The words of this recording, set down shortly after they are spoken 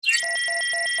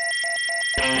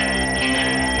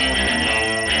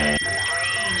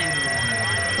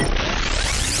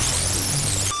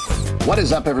What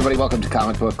is up, everybody? Welcome to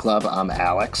Comic Book Club. I'm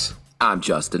Alex. I'm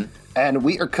Justin. And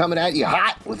we are coming at you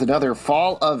hot with another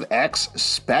Fall of X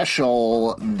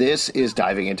special. This is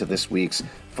diving into this week's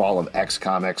Fall of X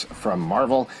comics from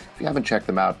Marvel. If you haven't checked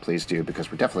them out, please do, because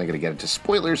we're definitely going to get into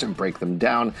spoilers and break them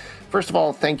down. First of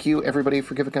all, thank you, everybody,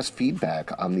 for giving us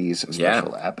feedback on these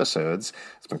special episodes.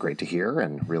 It's been great to hear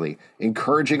and really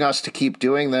encouraging us to keep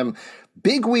doing them.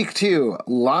 Big week, too.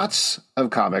 Lots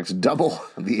of comics. Double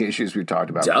the issues we talked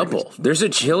about. Double. There's a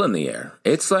chill in the air.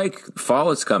 It's like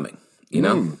fall is coming, you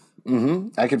know?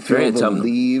 I can feel the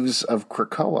leaves of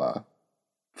Krakoa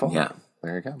falling. Yeah.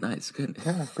 There you go. Nice. Good.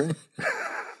 Yeah, great.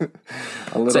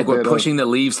 It's like we're pushing the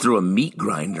leaves through a meat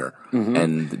grinder,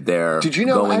 and they're Did you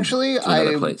know, going actually, to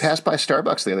another place. Passed by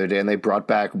Starbucks the other day, and they brought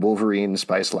back Wolverine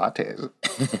spiced lattes.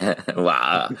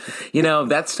 Wow. You know,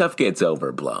 that stuff gets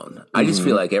overblown. I just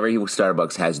feel like every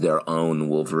Starbucks has their own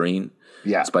Wolverine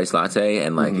spiced latte,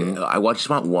 and like I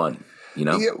just want one. You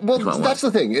know? Yeah, well, that's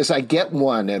the thing, is I get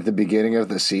one at the beginning of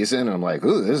the season, and I'm like,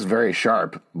 ooh, this is very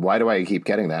sharp. Why do I keep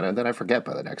getting that? And then I forget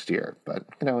by the next year. But,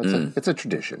 you know, it's a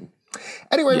tradition.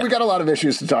 Anyway, we got a lot of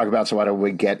issues to talk about, so why don't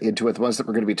we get into it? The ones that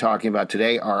we're going to be talking about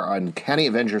today are Uncanny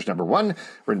Avengers #1,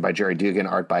 written by Jerry Dugan,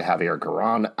 art by Javier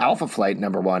Garron. Alpha Flight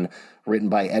 #1, written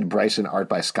by Ed Bryson, art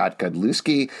by Scott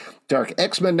Godlewski. Dark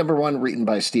X-Men #1, written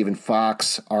by Stephen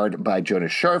Fox, art by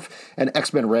Jonas Scharf. And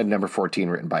X-Men Red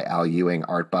 #14, written by Al Ewing,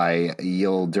 art by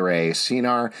Yildiray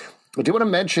Cinar. I do want to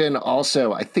mention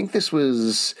also, I think this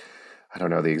was, I don't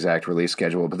know the exact release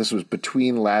schedule, but this was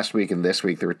between last week and this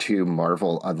week. There were two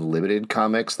Marvel Unlimited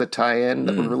comics that tie in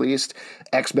that were released.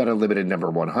 X-Men Unlimited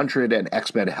 #100 and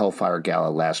X-Men Hellfire Gala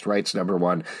Last Rites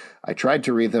 #1. I tried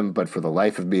to read them, but for the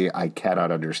life of me, I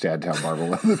cannot understand how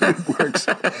Marvel Unlimited works.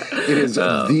 It is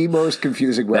the most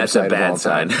confusing website of all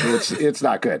time. It's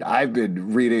not good. I've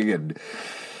been reading and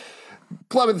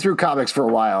plumbing through comics for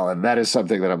a while, and that is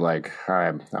something that I'm like,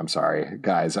 I'm sorry,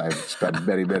 guys. I've spent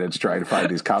many minutes trying to find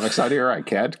these comics on here. I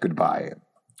can't. Goodbye.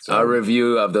 So, our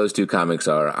review of those two comics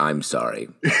are, I'm sorry.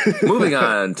 Moving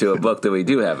on to a book that we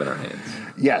do have in our hands.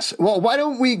 Yes. Well, why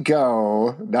don't we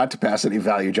go, not to pass any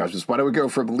value judgments, why don't we go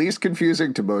from least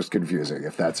confusing to most confusing,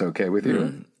 if that's okay with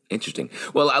you? Interesting.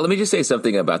 Well, let me just say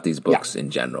something about these books in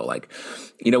general. Like,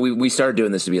 you know, we started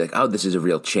doing this to be like, oh, this is a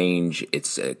real change.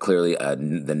 It's clearly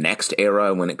the next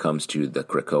era when it comes to the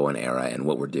Krakoan era and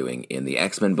what we're doing in the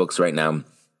X-Men books right now.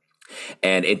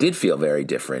 And it did feel very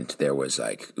different. There was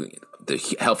like the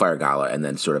Hellfire Gala and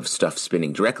then sort of stuff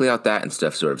spinning directly out that and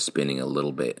stuff sort of spinning a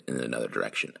little bit in another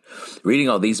direction. Reading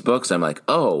all these books, I'm like,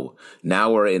 oh,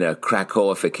 now we're in a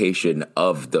Krakoification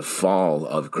of the fall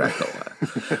of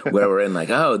Krakoa, where we're in like,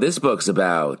 oh, this book's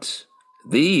about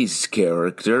these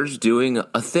characters doing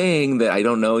a thing that I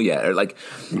don't know yet. Or like,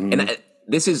 and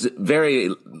this is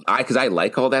because I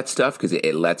like all that stuff because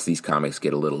it lets these comics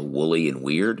get a little woolly and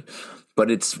weird. But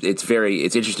it's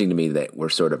interesting to me that we're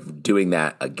sort of doing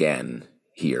that again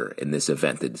here in this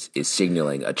event that is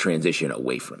signaling a transition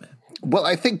away from it. Well,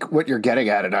 I think what you're getting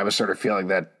at, and I was sort of feeling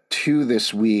that too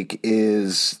this week,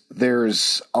 is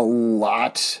there's a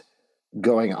lot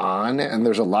going on, and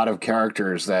there's a lot of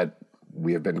characters that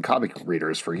we have been comic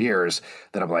readers for years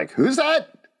that I'm like, who's that?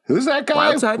 Who's that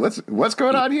guy? Wildside? What's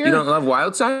going on here? You don't love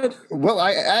Wildside? Well,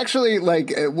 I actually,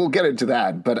 like, we'll get into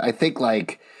that, but I think,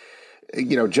 like,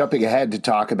 you know, jumping ahead to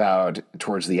talk about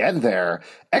towards the end there,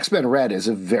 X-Men Red is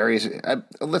a very,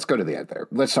 let's go to the end there.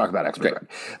 Let's talk about X-Men Red.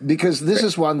 Because this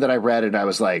is one that I read and I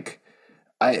was like,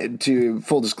 to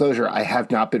full disclosure, I have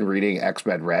not been reading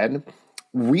X-Men Red.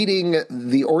 Reading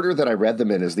the order that I read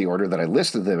them in is the order that I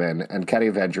listed them in, Uncanny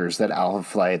Avengers, then Alpha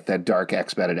Flight, then Dark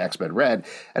X-Men, and X-Men Red.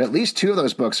 And at least two of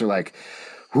those books are like,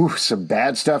 some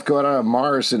bad stuff going on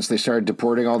Mars since they started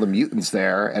deporting all the mutants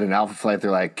there. And in Alpha Flight,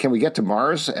 they're like, can we get to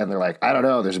Mars? And they're like, I don't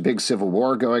know. There's a big civil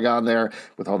war going on there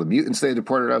with all the mutants they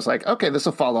deported. I was like, okay, this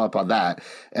will follow up on that.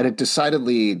 And it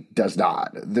decidedly does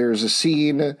not. There's a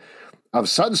scene of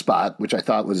Sunspot, which I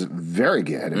thought was very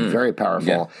good and very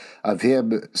powerful, of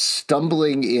him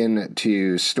stumbling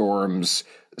into Storm's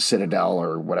Citadel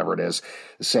or whatever it is,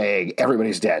 saying,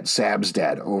 everybody's dead, Sam's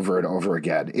dead, over and over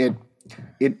again.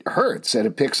 It hurts, and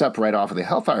it picks up right off of the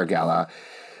Hellfire Gala.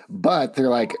 But they're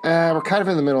like, we're kind of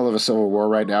in the middle of a civil war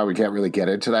right now. We can't really get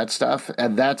into that stuff.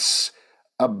 And that's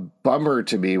a bummer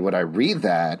to me when I read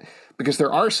that, because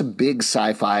there are some big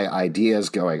sci-fi ideas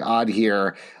going on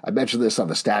here. I mentioned this on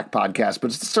the Stack podcast, but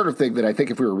it's the sort of thing that I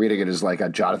think if we were reading it as like a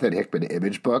Jonathan Hickman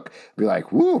Image book, we'd be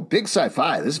like, woo, big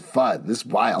sci-fi. This is fun. This is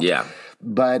wild. Yeah.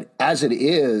 But as it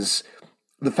is,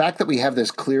 the fact that we have this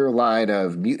clear line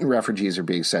of mutant refugees are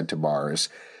being sent to Mars,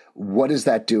 what is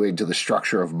that doing to the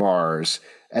structure of Mars?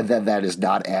 And then that is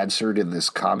not answered in this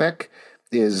comic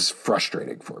is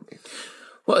frustrating for me.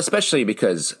 Well, especially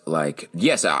because, like,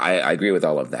 yes, I agree with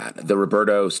all of that. The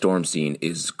Roberto Storm scene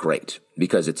is great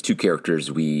because it's two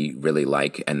characters we really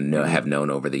like and have known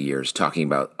over the years, talking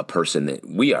about a person that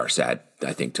we are sad,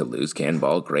 I think, to lose.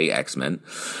 Cannonball, great X-Men.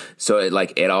 So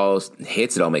it all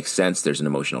hits, it all makes sense. There's an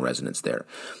emotional resonance there.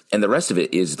 And the rest of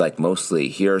it is like mostly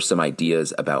here are some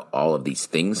ideas about all of these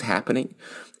things happening.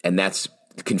 And that's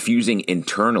confusing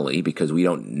internally because we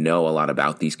don't know a lot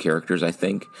about these characters, I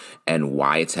think, and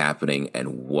why it's happening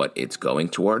and what it's going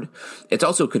toward. It's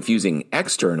also confusing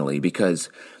externally because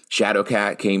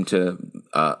Shadowcat came to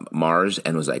Mars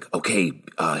and was like, okay,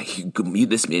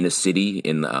 this in a city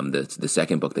in the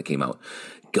second book that came out,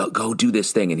 go do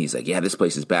this thing. And he's like, yeah, this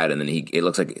place is bad. And then it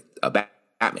looks like a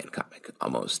Batman comic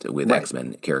almost with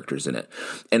X-Men characters in it.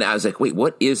 And I was like, wait,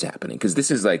 what is happening? Because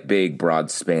this is like big,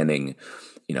 broad spanning,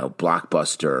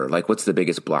 blockbuster. Like, what's the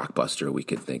biggest blockbuster we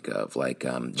could think of? Like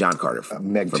John Carter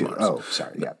from Mars. Oh,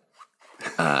 sorry,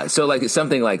 yeah. So like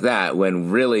something like that.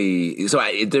 When really,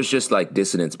 there's just like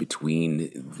dissonance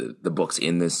between the books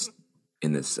in this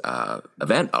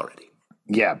event already.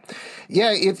 Yeah.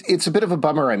 It's a bit of a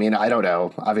bummer. I mean, I don't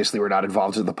know. Obviously, we're not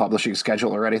involved in the publishing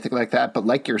schedule or anything like that. But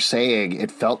like you're saying,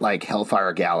 it felt like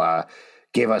Hellfire Gala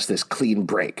gave us this clean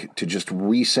break to just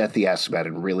reset the S-Men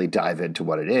and really dive into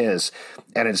what it is.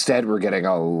 And instead, we're getting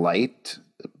a light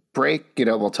break.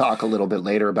 We'll talk a little bit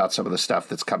later about some of the stuff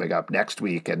that's coming up next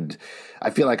week. And I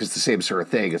feel like it's the same sort of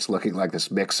thing. It's looking like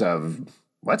this mix of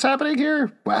what's happening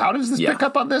here? Well, how does this pick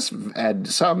up on this? And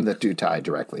some that do tie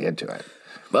directly into it.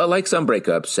 Well, like some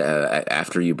breakups,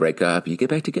 after you break up, you get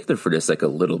back together for just like a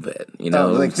little bit,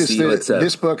 like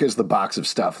this book is the box of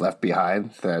stuff left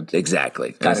behind that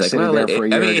exactly. Kind of sitting there for a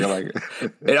year. You're like,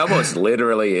 it almost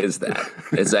literally is that.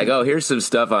 It's like, oh, here's some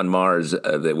stuff on Mars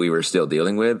that we were still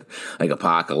dealing with, like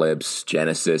Apocalypse,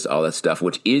 Genesis, all that stuff,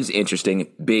 which is interesting,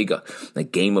 big,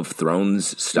 like Game of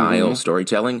Thrones style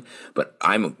storytelling. But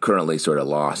I'm currently sort of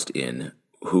lost in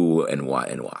who and what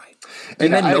and why.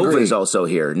 And then Nova is also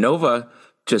here. Nova.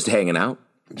 Just hanging out.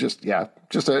 Just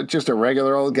a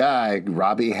regular old guy,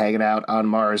 Robbie hanging out on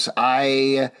Mars.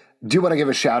 I do want to give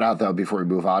a shout out, though, before we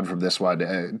move on from this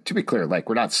one. To be clear, like,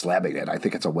 we're not slamming it. I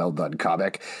think it's a well-done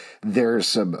comic. There's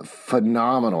some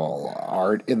phenomenal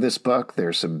art in this book.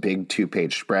 There's some big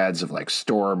 2-page spreads of, like,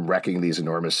 Storm wrecking these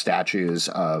enormous statues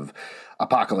of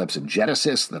Apocalypse and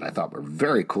Genesis that I thought were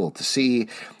very cool to see.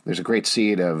 There's a great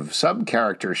scene of some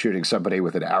character shooting somebody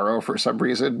with an arrow for some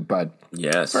reason, but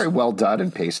very well done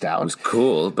and paced out. It was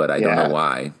cool, but I don't know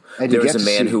why. And there was a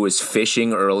man who was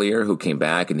fishing earlier who came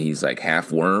back, and he's like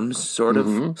half worms, sort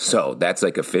of. So that's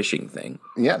like a fishing thing.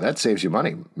 Yeah, that saves you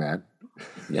money, man.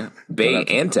 Yeah,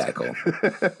 bait and tackle.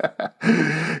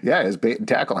 Yeah, his bait and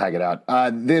tackle hanging out.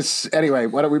 Anyway,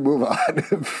 why don't we move on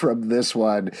from this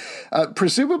one?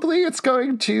 Presumably, it's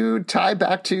going to tie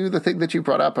back to the thing that you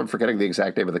brought up. I'm forgetting the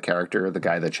exact name of the character, the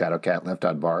guy that Shadowcat left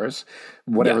on Mars.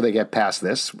 Whenever they get past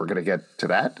this, we're going to get to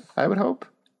that, I would hope.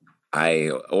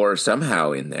 Or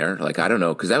somehow in there, like, I don't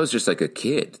know, because that was just like a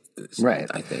kid, right?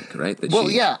 I think, right?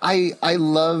 I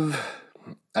love.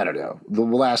 I don't know. The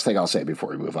last thing I'll say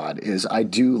before we move on is I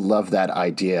do love that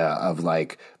idea of,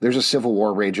 like, there's a civil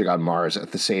war raging on Mars.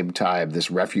 At the same time, this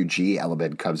refugee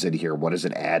element comes in here. What does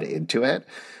it add into it?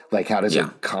 Like, how does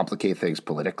it complicate things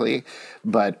politically?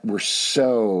 But we're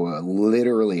so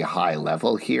literally high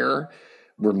level here.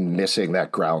 We're missing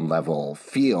that ground level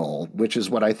feel, which is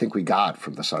what I think we got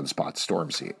from the Sunspot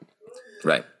Storm scene.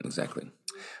 Right, exactly.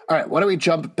 All right, why don't we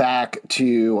jump back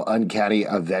to Uncanny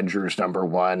Avengers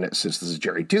 #1, since this is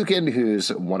Jerry Dugan,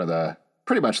 who's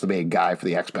pretty much the main guy for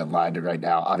the X-Men line right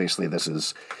now. Obviously, this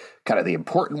is kind of the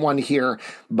important one here,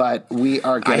 but we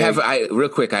are getting... real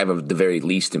quick, I have the very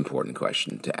least important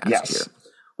question to ask here.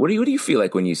 What do you feel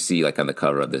like when you see, like, on the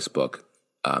cover of this book,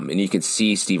 and you can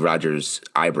see Steve Rogers'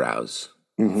 eyebrows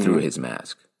through his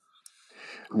mask?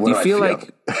 Do you feel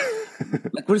like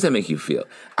what does that make you feel?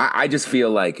 I just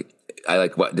feel like...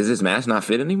 what? Does this mask not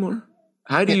fit anymore?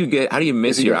 How do you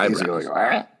miss your eyebrows?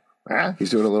 He's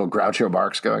doing a little Groucho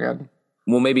Marx going on.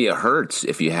 Well, maybe it hurts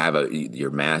if you have your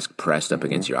mask pressed up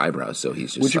against your eyebrows. So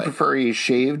he's just. Would you prefer he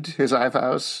shaved his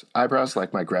eyebrows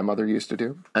like my grandmother used to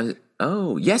do?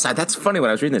 Yes. That's funny. When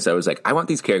I was reading this, I was like, I want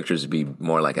these characters to be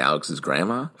more like Alex's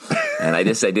grandma, and I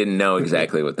didn't know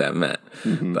exactly what that meant.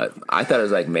 But I thought it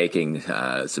was like making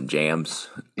some jams.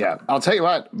 Yeah, I'll tell you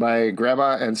what. My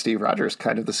grandma and Steve Rogers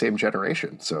kind of the same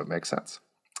generation, so it makes sense.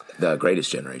 The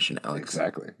greatest generation, Alex.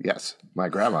 Exactly. Yes, my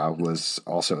grandma was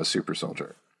also a super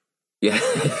soldier. Yeah,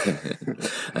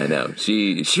 I know.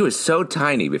 She was so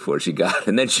tiny before she got,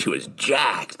 and then she was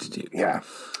jacked, dude. Yeah,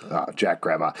 Jack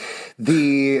Grandma.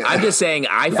 I'm just saying,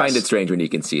 I Yes. find it strange when you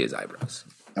can see his eyebrows.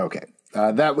 Okay.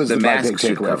 That was The my big masks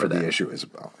should takeaway cover from the that. issue as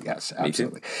well. Yes,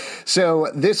 absolutely. So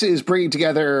this is bringing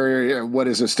together what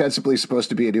is ostensibly supposed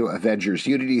to be a new Avengers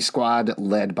Unity Squad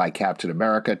led by Captain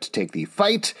America to take the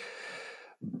fight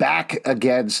back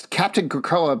against Captain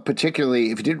Krakoa,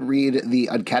 particularly if you didn't read the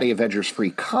Uncanny Avengers free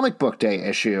comic book day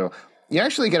issue. You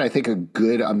actually get, I think, a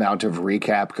good amount of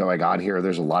recap going on here.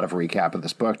 There's a lot of recap of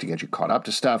this book to get you caught up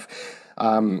to stuff.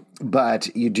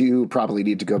 But you do probably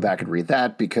need to go back and read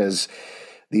that because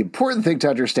the important thing to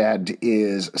understand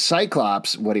is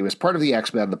Cyclops, when he was part of the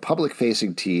X-Men, the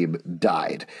public-facing team,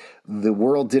 died. The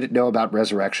world didn't know about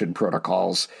resurrection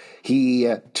protocols. He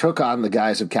took on the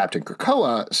guise of Captain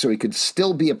Krakoa so he could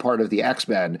still be a part of the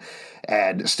X-Men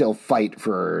and still fight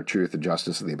for truth and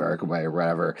justice in the American way or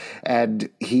whatever. And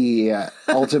he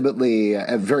ultimately,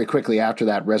 very quickly after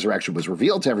that, resurrection was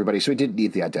revealed to everybody, so he didn't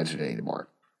need the identity anymore.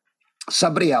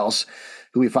 Somebody else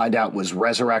who we find out was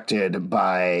resurrected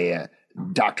by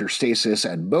Dr. Stasis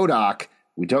and MODOK,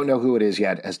 we don't know who it is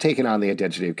yet, has taken on the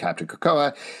identity of Captain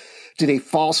Krakoa, did a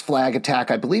false flag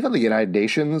attack, I believe, on the United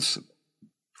Nations,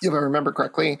 if I remember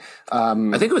correctly. I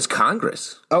think it was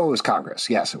Congress. Oh, it was Congress.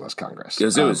 Yes, it was Congress. It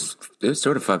was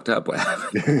sort of fucked up what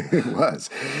happened. It was.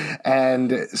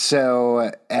 And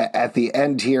so at the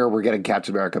end here, we're getting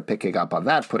Captain America picking up on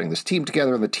that, putting this team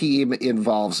together. The team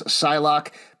involves Psylocke,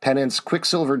 Penance,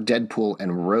 Quicksilver, Deadpool,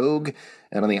 and Rogue.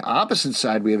 And on the opposite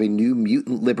side, we have a new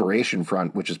Mutant Liberation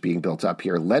Front, which is being built up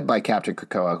here, led by Captain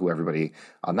Krakoa, who everybody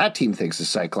on that team thinks is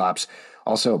Cyclops.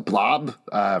 Also, Blob,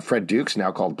 Fred Dukes,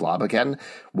 now called Blob again,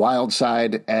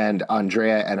 Wildside, and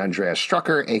Andrea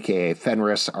Strucker, a.k.a.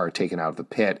 Fenris, are taken out of the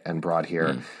pit and brought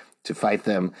here to fight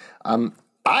them.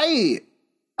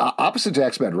 Opposite to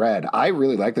X-Men Red, I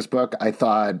really like this book. I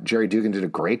thought Jerry Dugan did a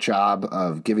great job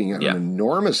of giving it an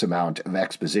enormous amount of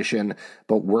exposition,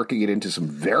 but working it into some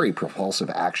very propulsive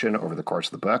action over the course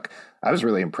of the book. I was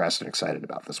really impressed and excited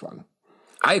about this one.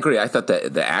 I agree. I thought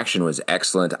that the action was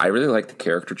excellent. I really like the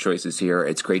character choices here.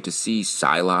 It's great to see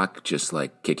Psylocke just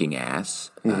like kicking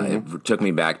ass. It took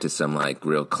me back to some like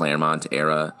real Claremont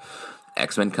era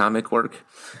X-Men comic work.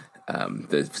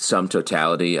 The sum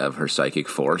totality of her psychic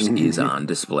force is on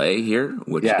display here,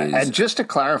 which is... And just to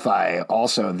clarify,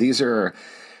 also, these are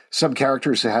some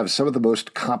characters who have some of the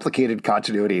most complicated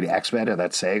continuity in X-Men, and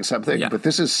that's saying something. Yeah. But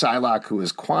this is Psylocke, who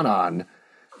is Quanon,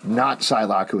 not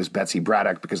Psylocke, who is Betsy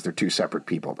Braddock, because they're two separate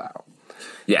people now.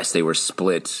 Yes, they were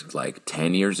split like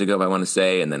 10 years ago, I want to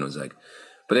say, and then it was like...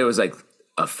 But it was like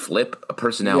a flip, a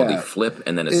personality flip,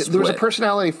 and then a split. There was a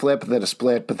personality flip, then a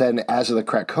split, but then as of the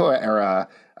Krakoa era...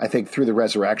 I think through the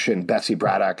resurrection, Betsy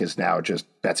Braddock is now just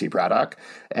Betsy Braddock,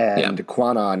 and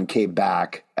Quanon came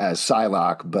back as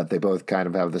Psylocke, but they both kind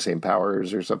of have the same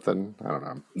powers or something. I don't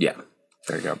know. Yeah,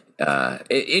 there you go.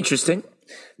 Interesting.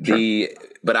 Sure.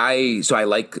 I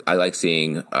like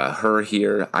seeing her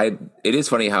here. It is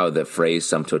funny how the phrase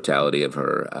 "some totality of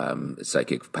her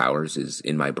psychic powers" is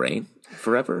in my brain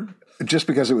forever. Just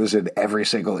because it was in every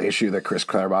single issue that Chris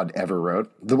Claremont ever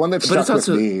wrote. The one that stuck with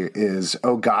me is,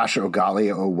 oh gosh, oh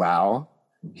golly, oh wow.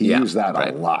 He used that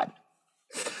a lot.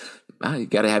 You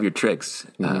got to have your tricks.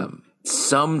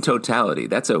 Some totality.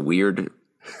 That's a weird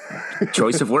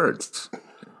choice of words.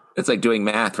 It's like doing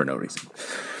math for no reason.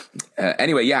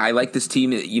 Anyway, I like this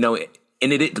team. You know,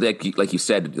 and it like you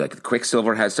said, like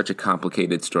Quicksilver has such a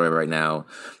complicated story right now.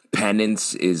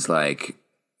 Penance is like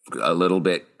a little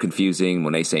bit confusing.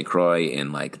 Monet St. Croix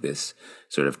in like this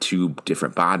sort of two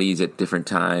different bodies at different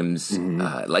times.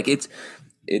 Like it's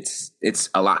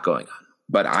a lot going on.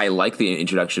 But I like the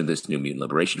introduction of this new Mutant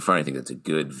Liberation Front. I think that's a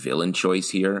good villain choice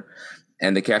here.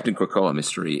 And the Captain Krakoa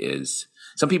mystery is,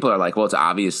 some people are like, well, it's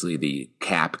obviously the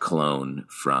Cap clone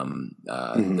from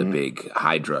the big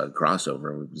Hydra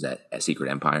crossover. Was that a Secret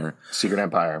Empire? Secret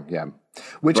Empire, yeah.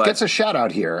 Which gets a shout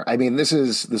out here. I mean, this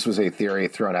was a theory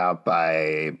thrown out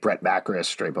by Brett Macris,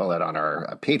 Stray Bullet, on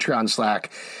our Patreon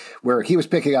Slack, where he was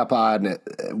picking up on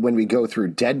when we go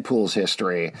through Deadpool's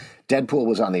history. Deadpool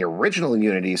was on the original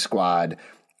Unity Squad,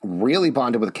 really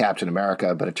bonded with Captain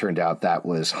America, but it turned out that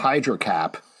was Hydra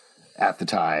Cap at the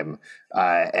time.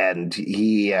 And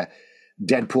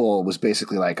Deadpool was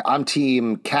basically like, I'm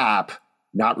Team Cap,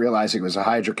 not realizing it was a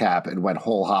Hydra Cap, and went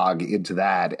whole hog into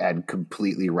that and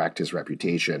completely wrecked his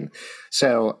reputation.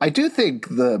 So I do think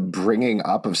the bringing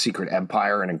up of Secret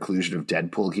Empire and inclusion of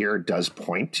Deadpool here does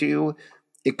point to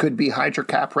it could be Hydra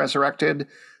Cap resurrected.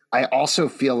 I also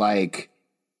feel like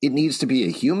it needs to be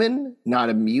a human, not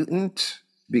a mutant,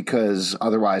 because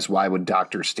otherwise why would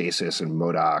Dr. Stasis and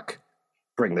MODOK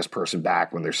bring this person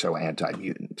back when they're so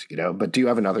anti-mutant, But do you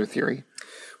have another theory?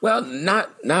 Well, not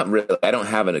really. I don't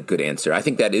have a good answer. I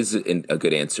think that is a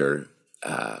good answer,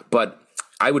 but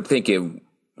I would think it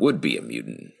would be a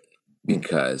mutant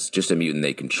because just a mutant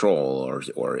they control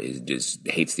or is just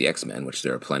hates the X-Men, which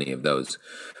there are plenty of those,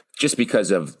 just because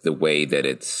of the way that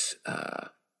it's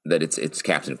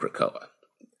Captain Krakoa.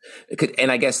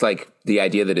 And I guess like the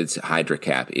idea that it's Hydra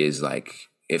Cap is like,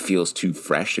 it feels too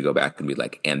fresh to go back and be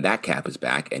like, and that Cap is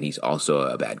back and he's also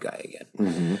a bad guy again.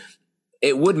 Mm-hmm.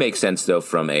 It would make sense though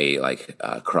from a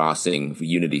crossing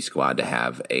Unity Squad to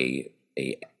have a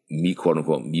quote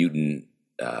unquote mutant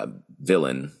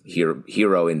villain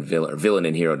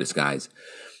in hero disguise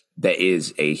that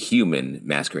is a human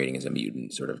masquerading as a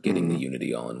mutant, sort of getting the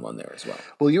Unity all in one there as well.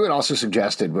 Well, you had also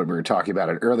suggested when we were talking about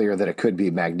it earlier that it could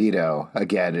be Magneto,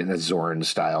 again, in a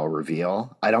Zorn-style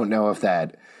reveal. I don't know if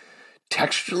that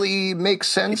textually makes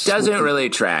sense. It doesn't really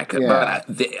track. Yeah.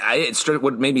 But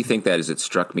what made me think that is it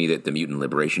struck me that the Mutant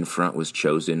Liberation Front was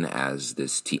chosen as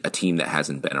a team that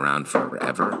hasn't been around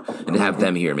forever. And to have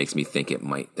them here makes me think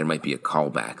there might be a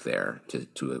callback there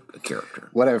to a character.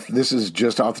 What if, this is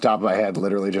just off the top of my head,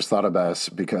 literally just thought of us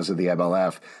because of the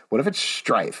MLF, what if it's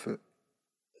Strife?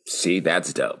 See,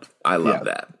 that's dope. I love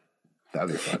that.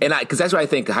 That'd be fun. And because that's why I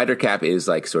think Hydra Cap is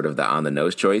like sort of the on the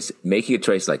nose choice. Making a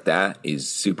choice like that is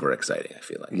super exciting, I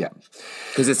feel like. Yeah.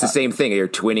 Because it's the same thing. You're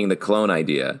twinning the clone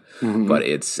idea, but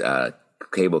it's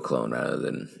Cable clone rather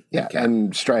than Cap.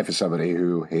 And Strife is somebody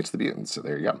who hates the mutants. So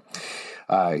there you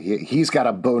go. He's got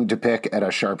a bone to pick and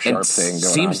a sharp thing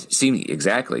going on.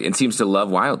 Exactly. And seems to love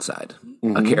Wildside.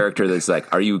 A character that's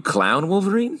like, are you clown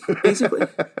Wolverine, basically?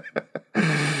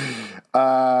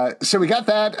 So we got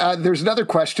that. There's another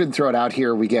question thrown out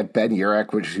here. We get Ben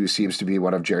Urich, who seems to be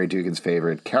one of Jerry Dugan's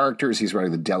favorite characters. He's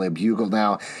running the Daily Bugle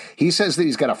now. He says that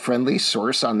he's got a friendly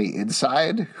source on the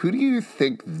inside. Who do you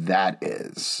think that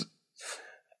is?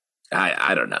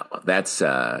 I don't know. That's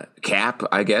Cap,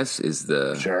 I guess, is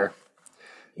the... Sure.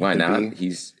 Why not?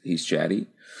 He's chatty.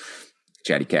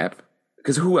 Chatty Cap.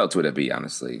 Because who else would it be,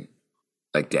 honestly?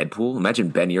 Like Deadpool? Imagine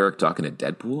Ben Urich talking to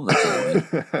Deadpool.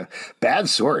 That's Bad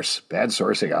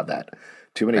sourcing on that.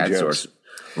 Too many jokes. Source.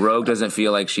 Rogue doesn't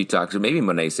feel like she talks to maybe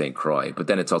Monet St. Croix, but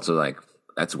then it's also like,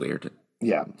 that's weird.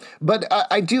 Yeah. But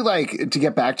I do like, to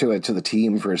get back to the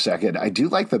team for a second, I do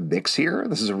like the mix here.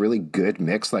 This is a really good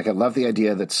mix. Like, I love the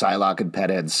idea that Psylocke and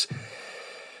Penance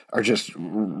are just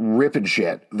ripping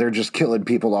shit. They're just killing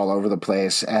people all over the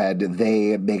place, and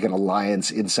they make an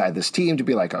alliance inside this team to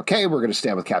be like, okay, we're going to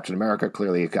stand with Captain America.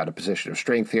 Clearly, you've got a position of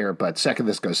strength here, but second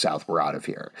this goes south, we're out of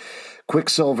here.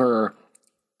 Quicksilver,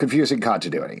 confusing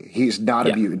continuity. He's not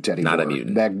a mutant anymore. Not a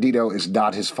mutant. Magneto is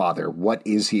not his father. What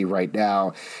is he right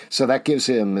now? So that gives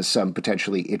him some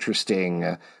potentially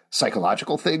interesting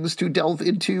psychological things to delve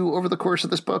into over the course of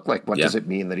this book. Like, what does it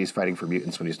mean that he's fighting for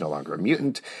mutants when he's no longer a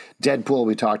mutant? Deadpool,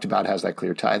 we talked about, has that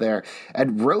clear tie there.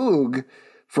 And Rogue,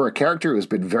 for a character who's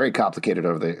been very complicated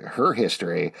over her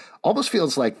history, almost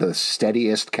feels like the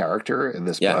steadiest character in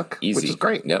this book, easy. Which is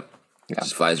great. Yep. Yeah.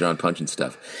 Just flies around punching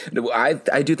stuff. I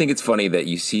do think it's funny that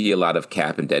you see a lot of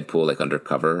Cap and Deadpool like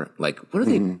undercover. Like, what are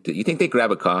they? Do you think they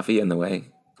grab a coffee on the way?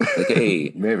 Like,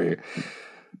 hey, maybe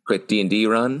quick D&D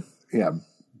run. Yeah.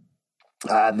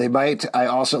 They might. I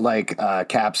also like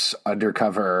Cap's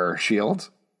undercover shield,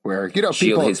 where,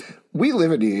 people, we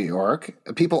live in New York.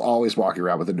 People always walking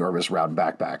around with enormous round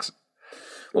backpacks.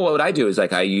 Well, what I do is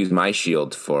I use my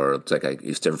shield for I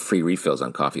used to have free refills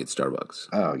on coffee at Starbucks.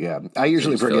 Oh yeah, I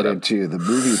usually bring it into the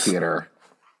movie theater,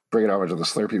 bring it over to the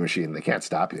Slurpee machine. They can't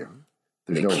stop you.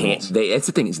 There's no rules. That's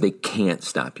the thing, is they can't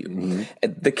stop you.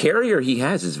 Mm-hmm. The carrier he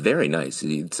has is very nice.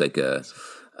 It's like a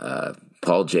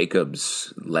Paul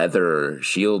Jacobs leather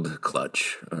shield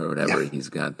clutch or whatever he's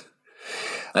got.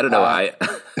 I don't know. I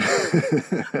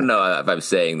don't know if I'm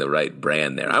saying the right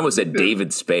brand there. I almost said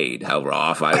David Spade, how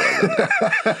off I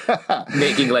was.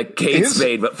 Making like Kate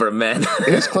Spade, but for men.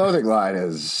 His clothing line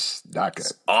is not good.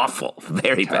 It's awful.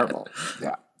 Very terrible. Bad.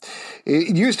 Yeah.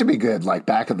 It used to be good, like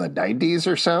back in the 90s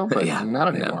or so, but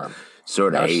not anymore. No.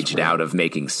 Sort of aged out of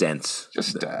making sense.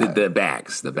 Just the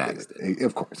bags.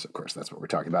 Of course. That's what we're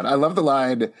talking about. I love the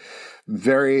line.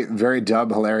 Very, very dumb,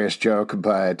 hilarious joke,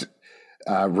 but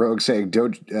Rogue saying,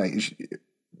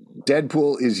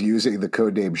 Deadpool is using the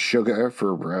codename Sugar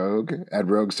for Rogue, and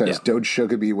Rogue says, don't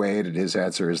sugar me, Wade, and his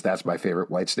answer is, that's my favorite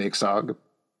Whitesnake song.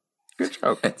 Good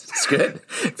joke. It's good.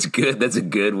 It's good. That's a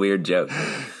good, weird joke.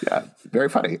 Yeah, very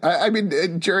funny. I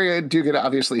mean, Jerry Dugan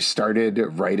obviously started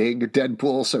writing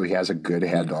Deadpool, so he has a good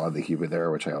handle on the humor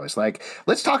there, which I always like.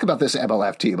 Let's talk about this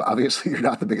MLF team. Obviously, you're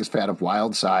not the biggest fan of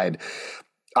Wildside.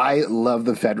 I love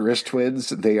the Fenris twins.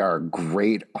 They are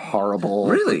great, horrible,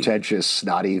 Really? pretentious,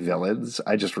 snotty villains.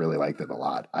 I just really like them a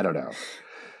lot. I don't know.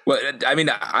 Well, I mean,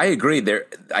 I agree.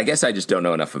 I guess I just don't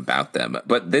know enough about them.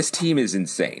 But this team is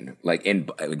insane. Like, and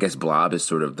I guess Blob is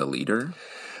sort of the leader.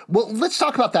 Well, let's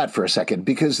talk about that for a second,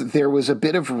 because there was a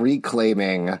bit of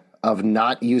reclaiming of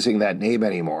not using that name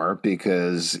anymore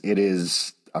because it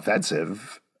is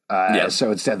offensive.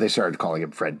 So instead they started calling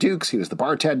him Fred Dukes. He was the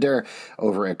bartender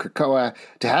over at Krakoa.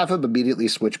 To have him immediately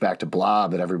switch back to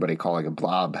Blob and everybody calling him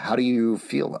Blob, how do you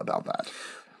feel about that?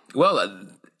 Well,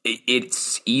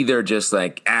 it's either just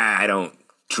like, I don't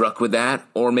truck with that,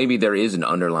 or maybe there is an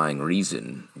underlying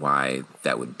reason why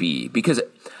that would be. Because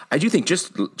I do think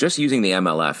just using the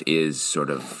MLF is sort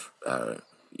of,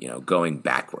 going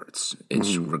backwards.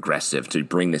 It's regressive to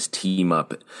bring this team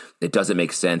up. It doesn't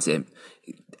make sense.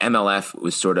 MLF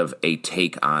was sort of a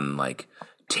take on like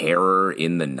terror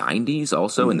in the 90s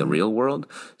also in the real world.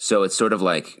 So it's sort of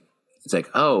like, it's like,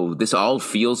 oh, this all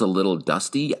feels a little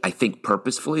dusty. I think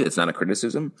purposefully, it's not a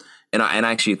criticism. And I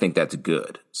actually think that's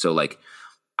good. So like,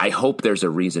 I hope there's a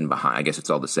reason behind, I guess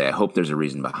it's all to say, I hope there's a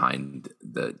reason behind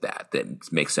that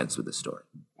makes sense with the story.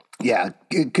 Yeah.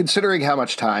 Considering how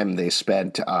much time they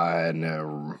spent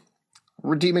on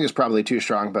redeeming is probably too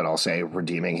strong, but I'll say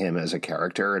redeeming him as a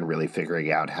character and really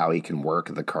figuring out how he can work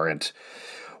in the current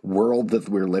world that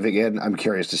we're living in. I'm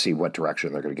curious to see what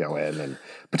direction they're going to go in and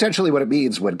potentially what it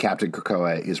means when Captain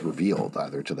Krakoa is revealed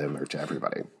either to them or to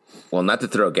everybody. Well, not to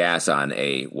throw gas on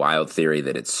a wild theory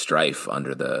that it's Strife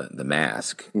under the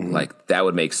mask. Like that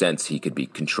would make sense. He could be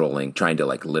trying to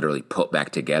like literally put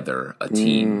back together a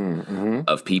team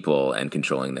of people and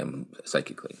controlling them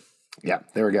psychically. Yeah,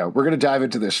 there we go. We're going to dive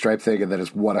into this Stripe thing, and that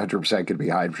is 100% going to be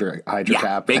Hydra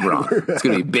Cap. Big wrong. It's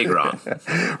going to be big wrong.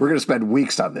 We're going to spend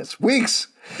weeks on this. Weeks!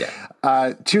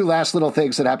 Yeah. Two last little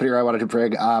things that happened here I wanted to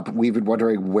bring up. We've been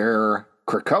wondering where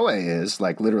Krakoa is,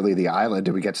 like literally the island.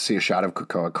 Did we get to see a shot of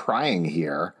Krakoa crying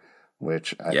here,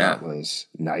 which I thought was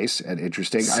nice and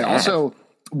interesting. Sad. I also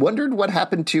wondered what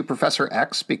happened to Professor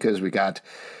X, because we got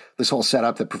this whole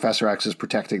setup that Professor X is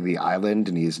protecting the island,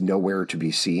 and he's nowhere to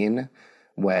be seen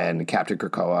when Captain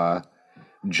Krakoa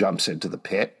jumps into the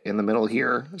pit in the middle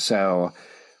here. So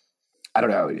I don't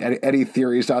know. Any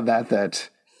theories on that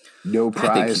no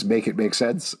prize make it make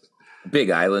sense? Big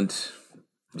island.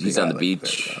 He's on the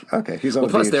beach. Okay. He's on the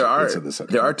plus beach.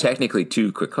 There are technically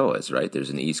two Krakoas, right? There's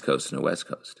an East Coast and a West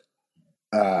Coast.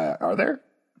 Are there?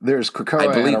 There's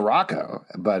Krakoa and Arakko,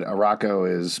 but Arakko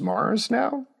is Mars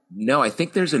now? No, I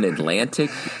think there's an Atlantic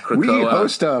Krakoa. We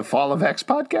host a Fall of X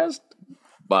podcast?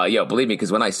 Well, believe me,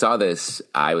 because when I saw this,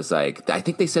 I was like, I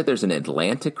think they said there's an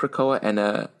Atlantic Krakoa and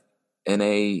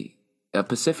a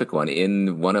Pacific one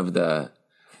in one of the.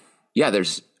 Yeah,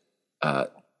 there's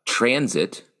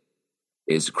Transit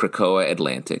is Krakoa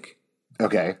Atlantic.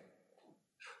 Okay.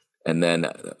 And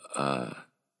then,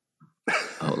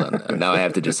 hold on. Now I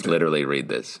have to just literally read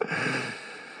this.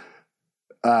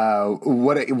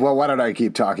 Why don't I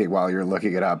keep talking while you're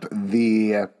looking it up?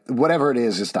 Whatever it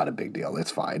is, it's not a big deal.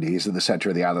 It's fine. He's in the center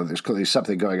of the island. There's clearly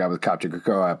something going on with Captain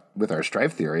Krakoa with our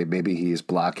Strife theory. Maybe he's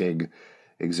blocking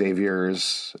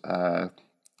Xavier's,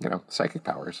 psychic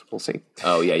powers. We'll see.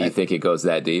 Oh yeah, you think it goes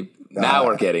that deep? Now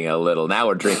we're getting now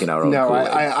we're drinking our own Kool-Aid.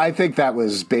 I think that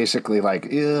was basically like,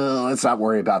 let's not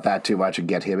worry about that too much and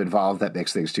get him involved. That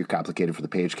makes things too complicated for the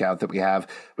page count that we have.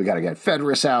 We got to get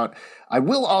Fenris out. I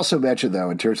will also mention, though,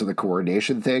 in terms of the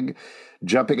coordination thing,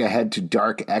 jumping ahead to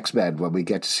Dark X-Men, when we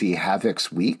get to see Havok's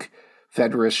week,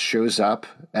 Fenris shows up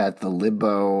at the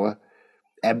Limbo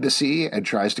embassy and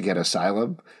tries to get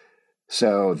asylum.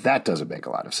 So that doesn't make a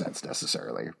lot of sense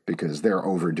necessarily, because they're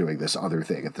overdoing this other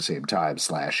thing at the same time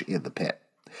 / in the pit.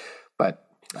 But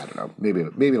I don't know.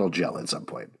 Maybe it'll gel at some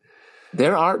point.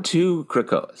 There are two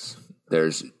Krakoas.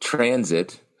 There's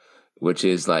Transit, which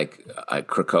is like a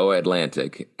Krakoa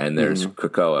Atlantic, and there's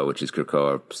Krakoa, which is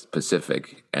Krakoa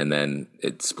Pacific, and then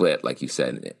it split, like you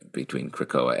said, between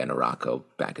Krakoa and Arakko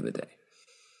back in the day.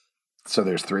 So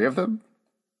there's three of them?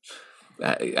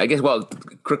 I guess,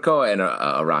 Krakoa and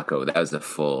Arakko, that was the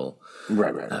full.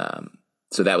 Right.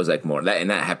 So that was like more, and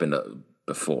that happened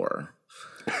before.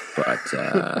 But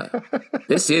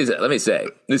this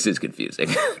is confusing.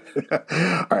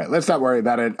 All right, let's not worry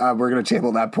about it. We're going to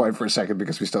table that point for a second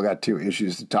because we still got two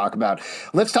issues to talk about.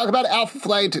 Let's talk about Alpha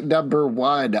Flight number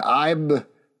 1. I'm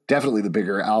definitely the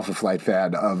bigger Alpha Flight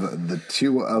fan of the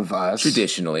two of us.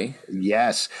 Traditionally.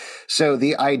 Yes. So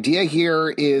the idea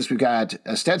here is we've got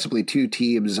ostensibly two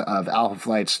teams of Alpha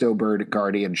Flight, Snowbird,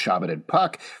 Guardian, Shaman, and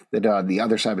Puck. Then on the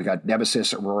other side, we got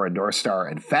Nemesis, Aurora, Northstar,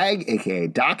 and Fang, a.k.a.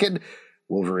 Daken,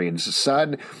 Wolverine's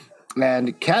son.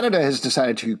 And Canada has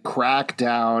decided to crack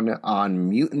down on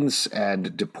mutants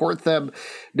and deport them.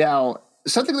 Now,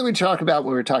 something that we talked about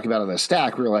when we were talking about on the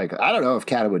stack, we were like, I don't know if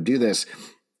Canada would do this.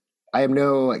 I am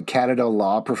no Canada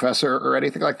law professor or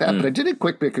anything like that, but I did a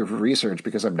quick bit of research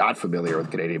because I'm not familiar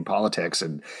with Canadian politics.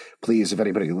 And please, if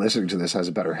anybody listening to this has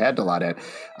a better handle on it.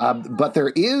 But there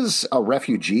is a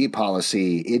refugee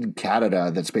policy in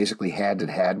Canada that's basically hand in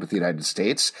hand with the United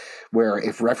States, where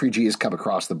if refugees come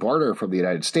across the border from the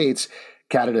United States,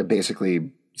 Canada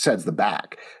basically sends them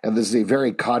back. And this is a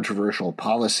very controversial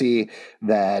policy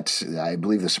that I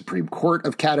believe the Supreme Court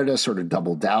of Canada sort of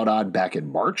doubled down on back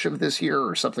in March of this year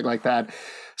or something like that.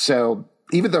 So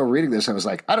even though reading this, I was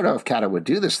like, I don't know if Canada would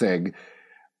do this thing.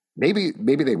 Maybe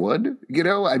they would, you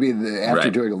know? I mean,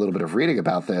 after doing a little bit of reading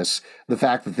about this, the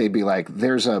fact that they'd be like,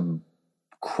 there's a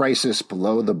crisis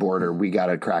below the border, we got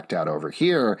to crack down over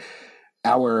here.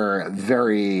 Our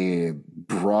very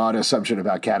broad assumption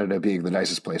about Canada being the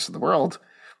nicest place in the world,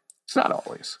 it's not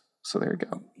always. So there you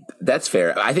go. That's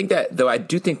fair. I think that, though, I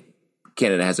do think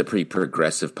Canada has a pretty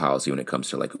progressive policy when it comes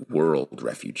to like world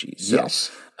refugees. So,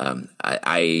 yes.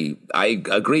 I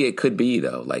agree. It could be,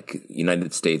 though, like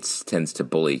United States tends to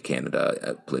bully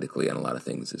Canada politically on a lot of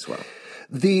things as well.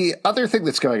 The other thing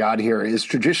that's going on here is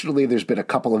traditionally there's been a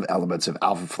couple of elements of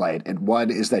Alpha Flight, and one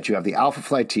is that you have the Alpha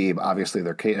Flight team. Obviously,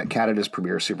 they're Canada's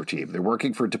premier super team. They're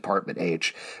working for Department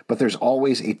H, but there's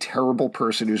always a terrible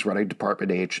person who's running Department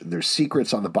H. There's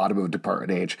secrets on the bottom of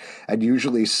Department H, and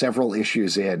usually several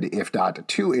issues in, if not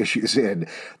 2 issues in,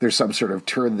 there's some sort of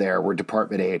turn there where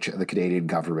Department H and the Canadian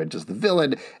government is the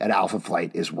villain, and Alpha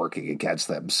Flight is working against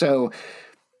them. So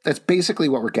that's basically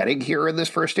what we're getting here in this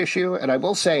first issue. And I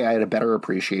will say I had a better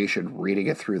appreciation reading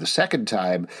it through the second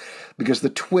time because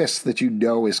the twist that you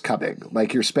know is coming,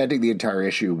 like you're spending the entire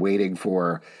issue waiting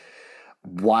for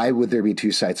why would there be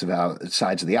 2 sides of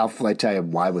the Alpha Flight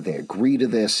team? Why would they agree to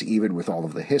this, even with all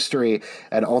of the history?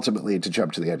 And ultimately, to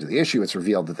jump to the end of the issue, it's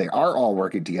revealed that they are all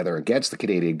working together against the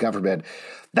Canadian government.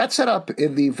 That's set up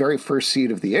in the very first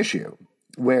scene of the issue,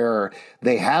 where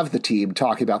they have the team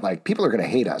talking about, like, people are going to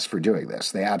hate us for doing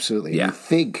this. They absolutely you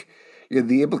think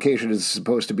the implication is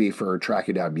supposed to be for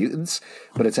tracking down mutants,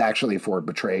 but it's actually for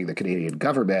betraying the Canadian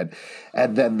government.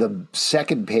 And then the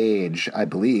second page, I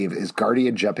believe, is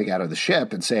Guardian jumping out of the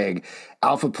ship and saying,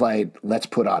 Alpha Flight, let's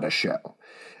put on a show.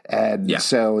 And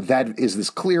so that is this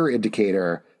clear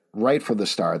indicator right from the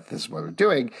start, this is what we're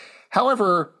doing.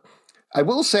 However, I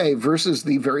will say, versus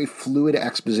the very fluid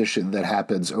exposition that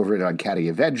happens over at Uncanny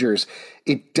Avengers,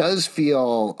 it does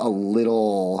feel a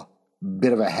little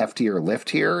bit of a heftier lift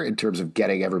here in terms of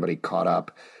getting everybody caught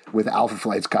up with Alpha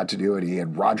Flight's continuity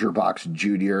and Roger Box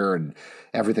Jr. and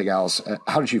everything else.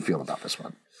 How did you feel about this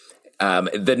one?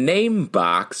 The name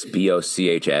Box,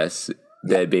 B-O-C-H-S,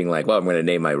 that being like, well, I'm going to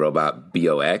name my robot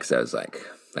B-O-X, I was like,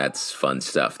 that's fun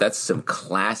stuff. That's some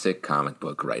classic comic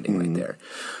book writing right there.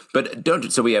 But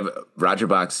so we have Roger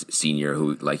Box Sr.,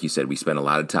 who, like you said, we spent a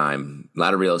lot of time, a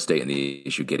lot of real estate in the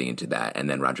issue getting into that. And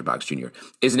then Roger Box Jr.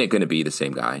 Isn't it going to be the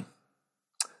same guy?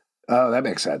 Oh, that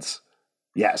makes sense.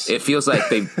 Yes. It feels like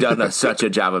they've done such a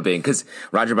job of being, because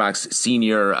Roger Box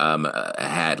Sr.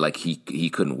 Had, like, he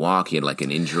couldn't walk. He had, like,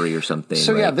 an injury or something.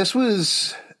 So, yeah, this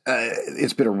was...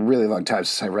 it's been a really long time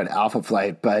since I read Alpha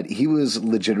Flight, but he was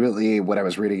legitimately, when I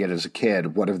was reading it as a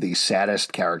kid, one of the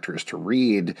saddest characters to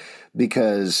read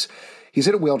because he's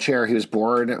in a wheelchair. He was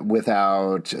born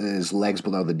without his legs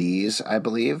below the knees, I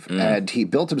believe, and he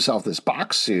built himself this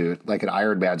box suit, like an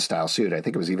Iron Man style suit. I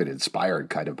think it was even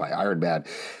inspired kind of by Iron Man,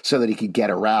 so that he could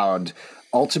get around.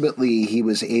 Ultimately, he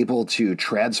was able to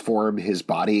transform his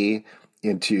body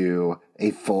into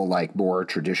a full, like, more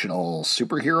traditional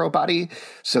superhero body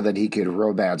so that he could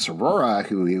romance Aurora,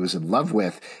 who he was in love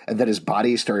with, and then his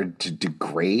body started to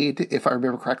degrade, if I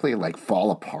remember correctly, and, like,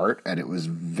 fall apart, and it was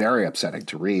very upsetting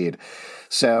to read.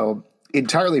 So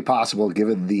entirely possible,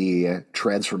 given the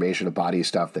transformation of body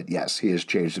stuff, that, yes, he has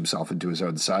changed himself into his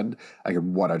own son. I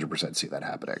can 100% see that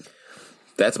happening.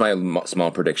 That's my small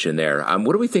prediction there.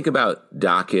 What do we think about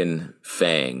Daken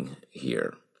Fang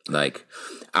here? Like,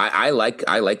 I like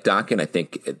Daken. I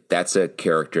think that's a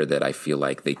character that I feel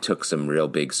like they took some real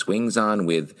big swings on,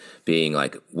 with being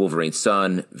like Wolverine's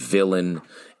son, villain,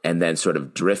 and then sort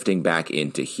of drifting back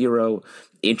into hero.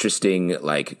 Interesting,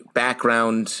 like,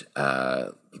 background,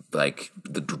 like,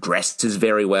 the dresses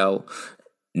very well.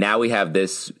 Now we have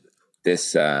this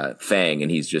Fang, and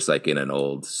he's just like in an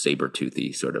old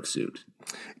saber-toothy sort of suit.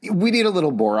 We need a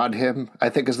little more on him, I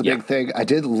think, is the big thing. I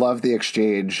did love the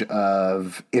exchange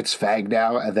of "it's Fang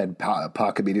now," and then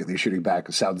Puck immediately shooting back.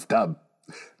 It sounds dumb.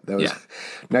 That was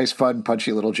nice, fun,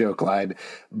 punchy little joke line.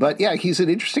 But yeah, he's an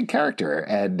interesting character,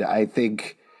 and I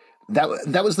think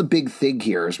that was the big thing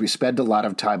here is we spend a lot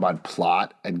of time on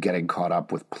plot and getting caught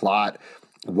up with plot.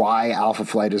 Why Alpha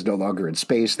Flight is no longer in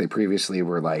space. They previously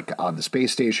were like on the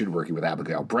space station working with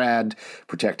Abigail Brand,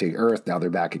 protecting Earth. Now they're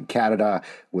back in Canada,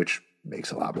 which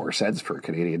makes a lot more sense for a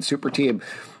Canadian super team.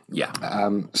 Yeah.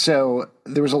 So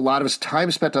there was a lot of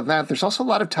time spent on that. There's also a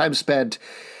lot of time spent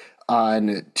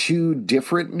on two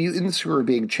different mutants who are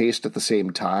being chased at the same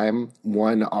time.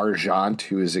 One, Argent,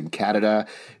 who is in Canada,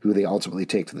 who they ultimately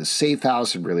take to the safe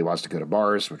house and really wants to go to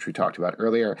Mars, which we talked about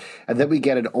earlier. And then we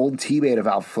get an old teammate of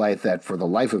Alpha Flight that, for the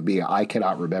life of me, I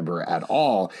cannot remember at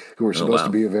all, who we're supposed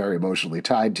to be very emotionally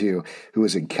tied to, who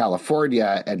is in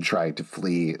California and trying to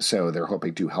flee. So they're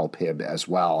hoping to help him as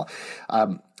well.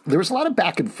 There was a lot of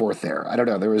back and forth there. I don't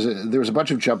know. There was a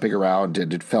bunch of jumping around,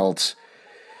 and it felt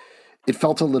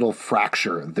a little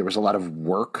fractured. There was a lot of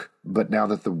work, but now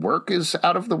that the work is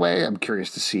out of the way, I'm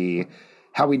curious to see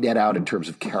how we net out in terms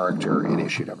of character in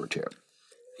issue number 2.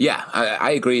 Yeah,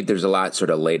 I agree. There's a lot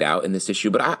sort of laid out in this issue,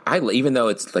 but I even though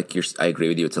it's like I agree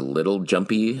with you, it's a little jump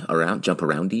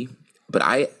aroundy. But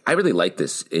I really like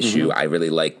this issue. Mm-hmm. I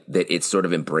really like that it's sort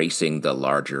of embracing the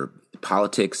larger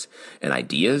politics and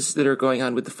ideas that are going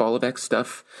on with the Fall of X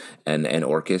stuff and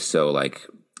Orcus. So like,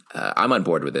 I'm on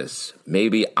board with this.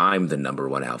 Maybe I'm the number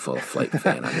one Alpha Flight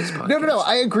fan on this podcast. No.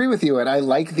 I agree with you. And I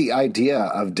like the idea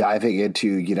of diving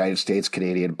into United States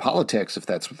Canadian politics, if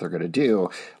that's what they're going to do.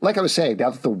 Like I was saying, now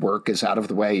that the work is out of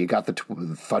the way, you got the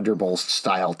Thunderbolt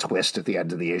style twist at the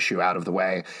end of the issue out of the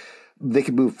way, they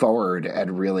can move forward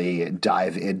and really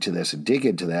dive into this and dig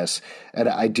into this. And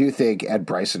I do think Ed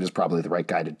Bryson is probably the right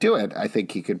guy to do it. I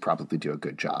think he could probably do a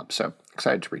good job. So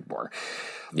excited to read more.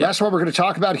 Yep. Last one we're going to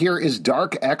talk about here is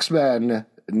Dark X-Men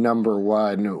number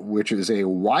 1, which is a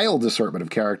wild assortment of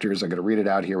characters. I'm going to read it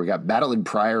out here. We got Madelyn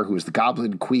Pryor, who is the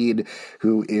Goblin Queen,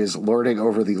 who is lording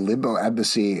over the Limbo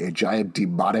Embassy, a giant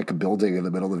demonic building in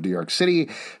the middle of New York City.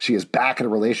 She is back in a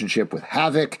relationship with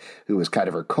Havok, who is kind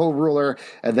of her co-ruler.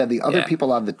 And then the other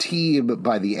people on the team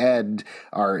by the end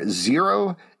are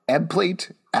Zero,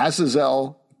 Emplate,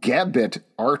 Azazel, Gambit,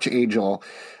 Archangel,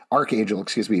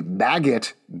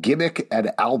 Maggot, Gimmick,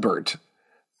 and Albert.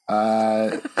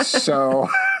 So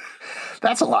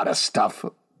that's a lot of stuff.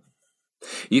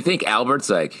 You think Albert's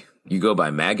like, you go by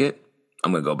Maggot?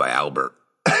 I'm going to go by Albert.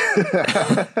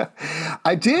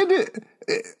 I did.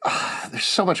 There's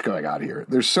so much going on here.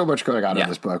 There's so much going on in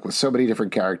this book with so many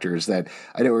different characters that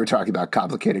I know we were talking about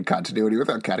complicated continuity with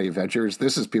Uncanny Avengers.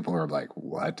 This is people who are like,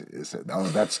 what is it? Oh,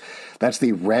 that's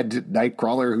the red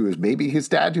Nightcrawler who is maybe his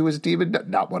dad who is a demon.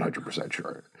 Not 100%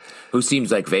 sure. Who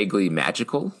seems like vaguely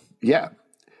magical. Yeah.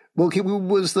 Well, he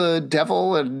was the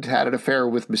devil and had an affair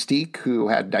with Mystique, who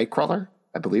had Nightcrawler.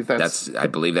 I believe that's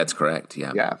correct.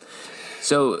 Yeah. Yeah.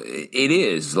 So it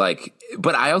is like,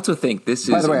 but I also think this is.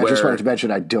 By the way, I just wanted to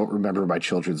mention I don't remember my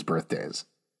children's birthdays.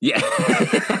 Yeah.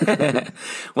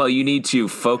 Well, you need to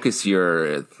focus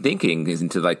your thinking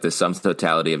into like the sum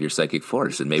totality of your psychic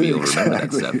force, and maybe you'll remember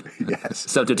that stuff.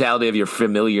 Yes. Sum totality of your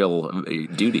familial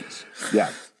duties. Yeah.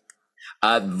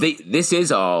 This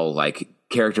is all like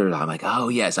characters. I'm like, oh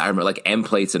yes, I remember. Like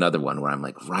Emplate's another one where I'm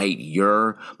like, right,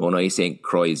 you're Monet St.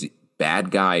 Croix's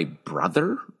bad guy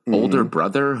brother, older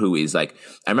brother, who is like,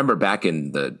 I remember back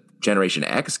in the Generation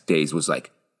X days was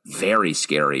like very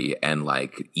scary and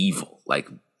like evil, like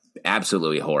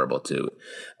absolutely horrible to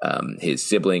his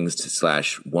siblings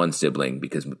 / one sibling,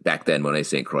 because back then Monet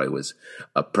St. Croix was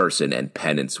a person and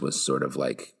Penance was sort of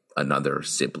like another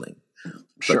sibling.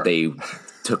 Sure. But they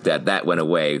took that went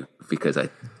away because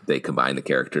they combined the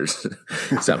characters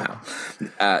somehow.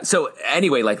 So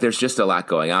anyway, like there's just a lot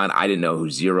going on. I didn't know who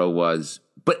Zero was,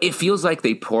 but it feels like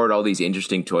they poured all these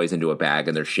interesting toys into a bag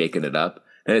and they're shaking it up,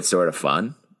 and it's sort of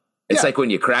fun. It's like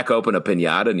when you crack open a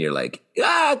piñata and you're like,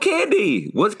 candy.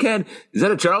 What's candy? Is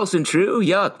that a Charleston True?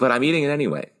 Yuck, but I'm eating it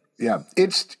anyway. Yeah,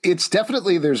 it's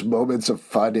definitely, there's moments of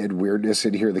fun and weirdness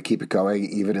in here that keep it going,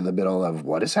 even in the middle of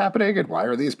what is happening and why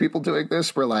are these people doing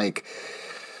this? We're like,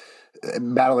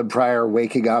 Madelyn Pryor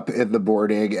waking up in the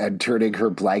morning and turning her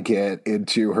blanket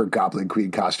into her Goblin Queen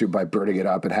costume by burning it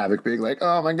up, and Havok being like,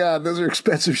 oh my God, those are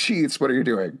expensive sheets. What are you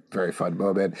doing? Very fun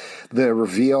moment. The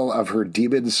reveal of her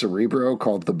demon cerebro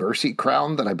called the Mercy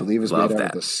Crown that I believe is made out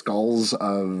of the skulls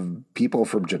of people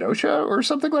from Genosha or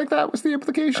something like that was the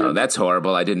implication. Oh, that's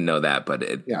horrible. I didn't know that, but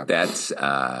that's,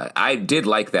 I did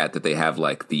like that they have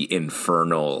like the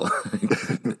infernal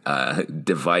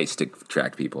device to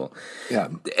track people. Yeah.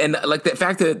 And like the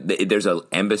fact that there's a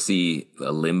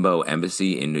limbo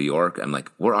embassy in New York, I'm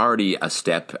like, we're already a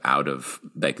step out of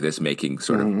like this making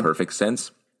sort of perfect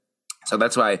sense. So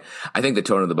that's why I think the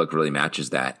tone of the book really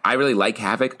matches that. I really like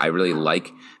Havok. I really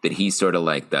like that he's sort of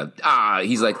like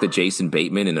he's like the Jason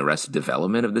Bateman in Arrested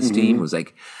Development of this team, who's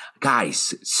like,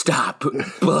 guys, stop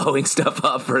blowing stuff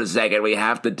up for a second. We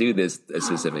have to do a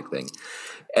specific thing.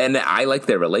 And I like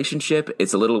their relationship.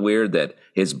 It's a little weird that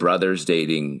his brother's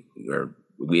dating or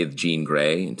with Jean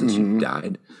Grey until she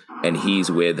died, and he's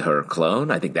with her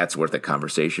clone. I think that's worth a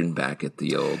conversation back at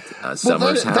the old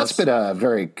Summers house. That's been a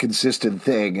very consistent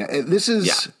thing. This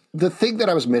is the thing that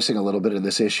I was missing a little bit in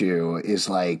this issue is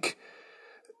like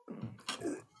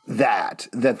that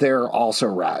they're also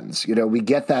runs. You know, we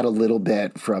get that a little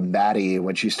bit from Maddie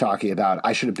when she's talking about,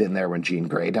 I should have been there when Jean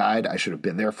Grey died. I should have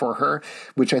been there for her,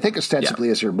 which I think ostensibly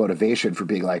is her motivation for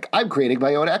being like, I'm creating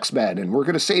my own X-Men and we're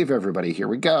going to save everybody. Here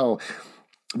we go.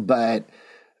 But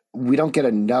we don't get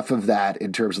enough of that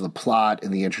in terms of the plot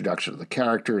and the introduction of the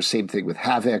characters. Same thing with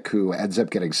Havok, who ends up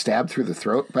getting stabbed through the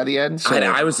throat by the end. So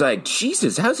I was like,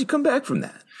 Jesus, how's he come back from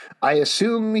that? I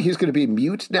assume he's going to be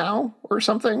mute now or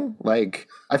something. Like,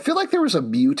 I feel like there was a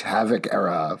mute Havok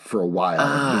era for a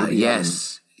while.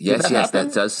 Yes,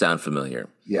 that does sound familiar.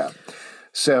 Yeah.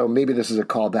 So maybe this is a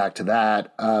callback to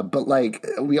that. But like,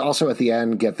 we also at the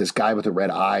end get this guy with a red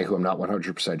eye who I'm not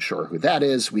 100% sure who that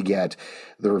is. We get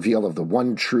the reveal of the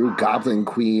one true Goblin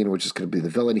Queen, which is going to be the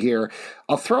villain here.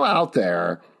 I'll throw out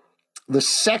there, the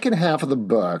second half of the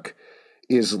book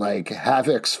is like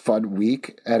Havok's fun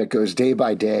week, and it goes day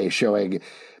by day showing.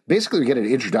 Basically, we get an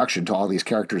introduction to all these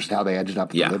characters and how they ended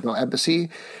up at the Limbo Embassy.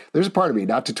 There's a part of me,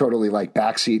 not to totally like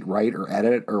backseat write or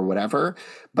edit or whatever,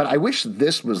 but I wish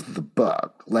this was the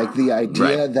book. Like the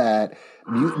idea that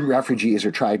mutant refugees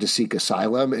are trying to seek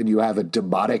asylum and you have a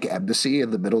demonic embassy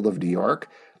in the middle of New York.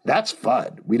 That's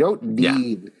fun. We don't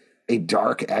need a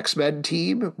dark X-Men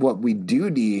team. What we do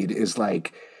need is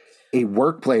like a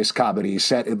workplace comedy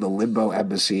set in the Limbo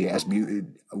Embassy as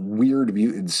weird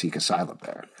mutants seek asylum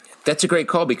there. That's a great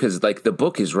call because, like, the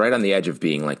book is right on the edge of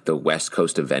being like the West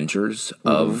Coast Avengers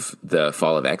of the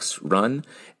Fall of X run,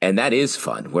 and that is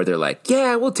fun. Where they're like,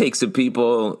 "Yeah, we'll take some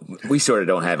people. We sort of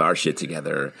don't have our shit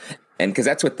together," and because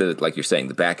that's what like you're saying,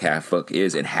 the back half book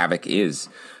is, and Havok is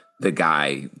the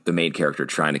guy, the main character,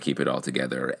 trying to keep it all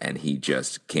together, and he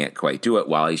just can't quite do it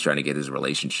while he's trying to get his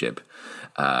relationship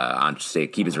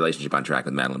keep his relationship on track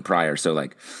with Madelyn Pryor. So,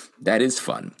 like, that is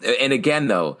fun. And again,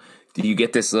 though. Do you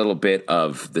get this little bit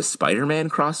of the Spider-Man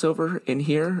crossover in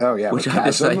here? Oh, yeah. Which I'm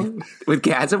just like, with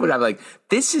Chasm, which I'm like,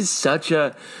 this is such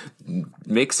a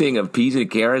mixing of peas and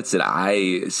carrots that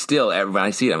I still, when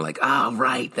I see it, I'm like, oh,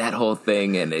 right, that whole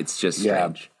thing. And it's just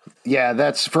strange. Yeah,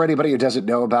 that's for anybody who doesn't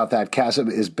know about that. Chasm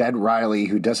is Ben Reilly,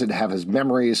 who doesn't have his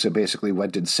memories, so basically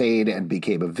went insane and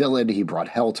became a villain. He brought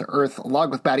hell to Earth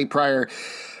along with Maddie Pryor.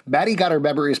 Maddie got her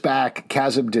memories back.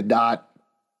 Chasm did not.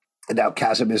 And now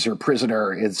Chasm is her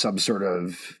prisoner in some sort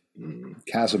of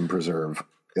chasm preserve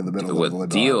in the middle of the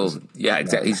deal. Yeah,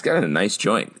 exactly. He's got a nice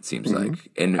joint, it seems like.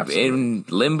 And in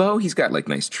Limbo, he's got like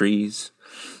nice trees.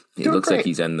 It looks like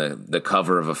he's on the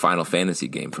cover of a Final Fantasy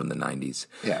game from the 90s.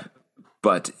 Yeah.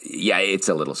 But yeah, it's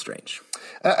a little strange.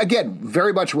 Again,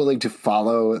 very much willing to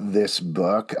follow this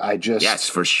book. Yes,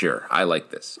 for sure. I like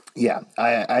this. Yeah,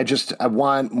 I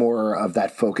want more of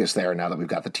that focus there now that we've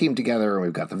got the team together and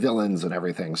we've got the villains and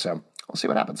everything. So we'll see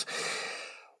what happens.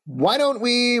 Why don't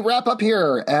we wrap up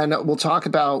here and we'll talk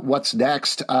about what's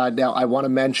next. Now, I want to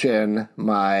mention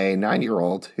my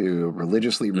 9-year-old who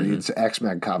religiously reads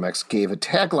X-Men comics gave a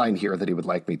tagline here that he would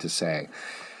like me to say.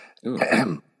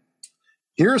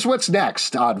 Here's what's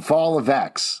next on Fall of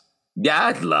X. Yeah,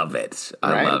 I love it.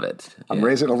 I love it. Yeah. I'm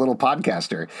raising a little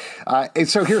podcaster. And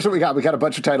so here's what we got. We got a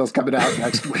bunch of titles coming out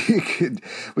next week.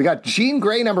 We got Jean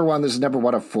Grey, #1. This is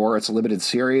 #1 of 4. It's a limited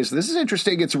series. This is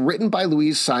interesting. It's written by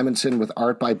Louise Simonson with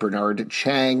art by Bernard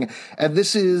Chang. And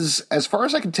this is, as far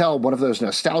as I can tell, one of those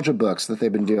nostalgia books that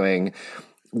they've been doing.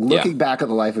 Looking back at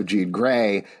the life of Jean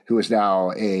Grey, who is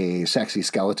now a sexy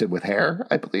skeleton with hair,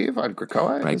 I believe, on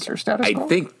Krakoa. Is her status I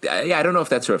think, I don't know if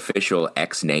that's her official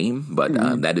X name, but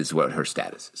that is what her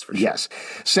status is for sure. Yes.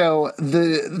 So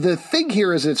the thing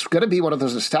here is it's going to be one of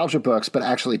those nostalgia books, but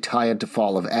actually tie into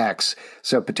Fall of X,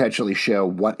 so potentially show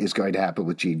what is going to happen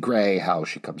with Jean Grey, how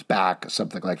she comes back,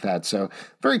 something like that. So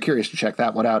very curious to check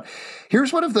that one out.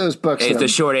 Here's one of those books. Is the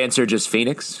short answer just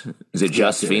Phoenix? Is it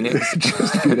just Phoenix?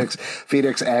 Just Phoenix.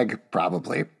 Phoenix Egg,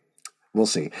 probably. We'll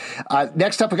see.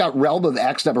 Next up, we got Realm of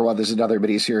X, #1. This is another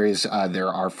miniseries. There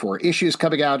are 4 issues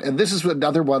coming out, and this is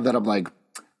another one that I'm like,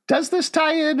 does this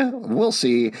tie in? We'll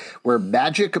see. Where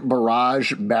Magic,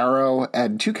 Mirage, Marrow,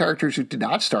 and 2 characters who did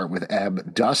not start with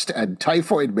M, Dust and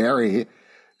Typhoid Mary,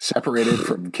 separated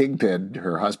from Kingpin,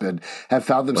 her husband, have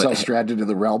found themselves stranded in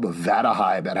the realm of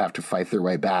Vanaheim and have to fight their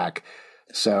way back.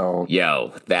 So,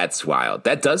 yo, that's wild.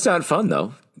 That does sound fun,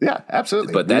 though. Yeah,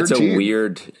 absolutely. But that's a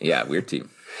weird team.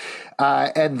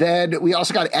 And then we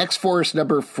also got X-Force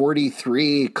number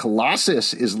 43.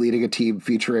 Colossus is leading a team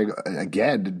featuring,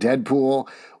 again, Deadpool,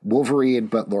 Wolverine,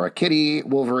 but Laura Kinney,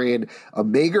 Wolverine,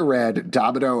 Omega Red,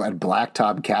 Domino, and Black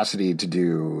Tom Cassidy to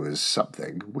do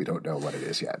something. We don't know what it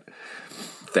is yet.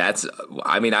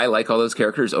 I like all those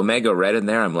characters. Omega Red in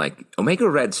there, I'm like, Omega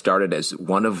Red started as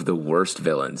one of the worst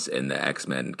villains in the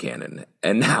X-Men canon.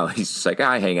 And now he's just like,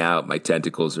 I hang out. My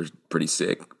tentacles are pretty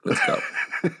sick. Let's go.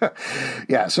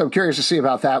 Yeah, so I'm curious to see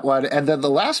about that one. And then the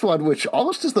last one, which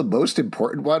almost is the most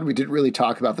important one, we didn't really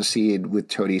talk about the scene with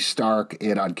Tony Stark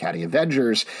in Uncanny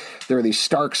Avengers. There are these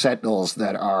Stark Sentinels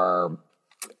that are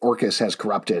Orcus has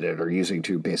corrupted and are using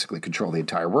to basically control the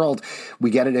entire world. We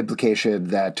get an implication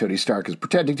that Tony Stark is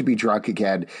pretending to be drunk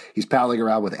again. He's palling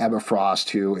around with Emma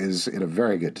Frost, who is in a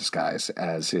very good disguise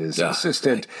as his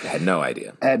assistant. I had no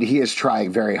idea. And he is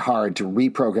trying very hard to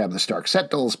reprogram the Stark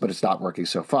Sentinels, but it's not working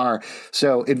so far.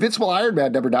 So Invincible Iron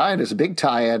Man number 9 is a big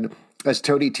tie-in as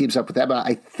Tony teams up with Emma.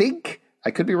 I think,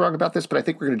 I could be wrong about this, but I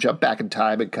think we're going to jump back in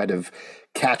time and kind of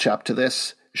catch up to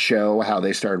this, show how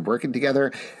they started working together.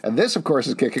 And this, of course,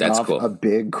 is kicking off a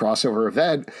big crossover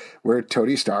event where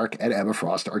Tony Stark and Emma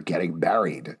Frost are getting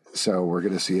married. So we're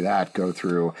going to see that go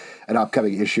through an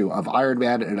upcoming issue of Iron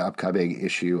Man and an upcoming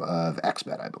issue of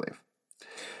X-Men, I believe.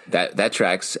 That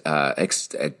tracks. I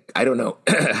don't know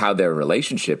how their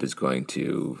relationship is going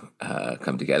to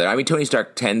come together. I mean, Tony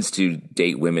Stark tends to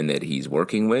date women that he's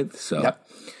working with, so yep.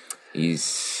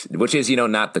 Which is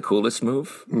not the coolest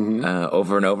move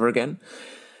over and over again.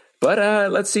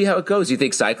 But let's see how it goes. You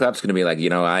think Cyclops is going to be like,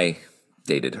 I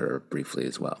dated her briefly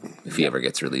as well, if he ever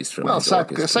gets released from his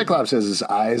Cyclops has his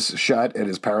eyes shut and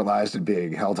is paralyzed and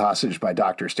being held hostage by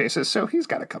Dr. Stasis, so he's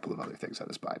got a couple of other things on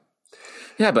his mind.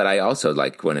 Yeah, but I also,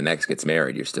 like, when an ex gets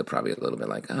married, you're still probably a little bit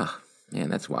like, man,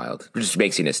 that's wild. It just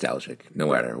makes you nostalgic,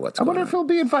 no matter what's going on. I wonder if he'll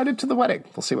be invited to the wedding.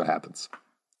 We'll see what happens.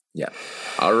 Yeah.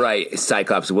 All right,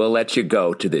 Cyclops, we'll let you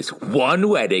go to this one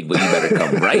wedding, but you better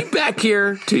come right back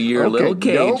here to your little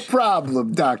cage. No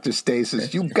problem, Dr.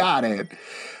 Stasis. You got it.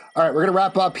 All right, we're going to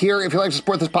wrap up here. If you'd like to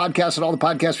support this podcast and all the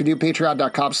podcasts we do,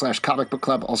 patreon.com/Comic Book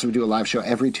Club. Also, we do a live show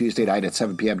every Tuesday night at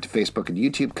 7 p.m. to Facebook and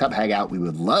YouTube. Come hang out. We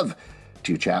would love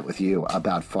to chat with you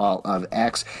about Fall of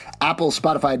X. Apple,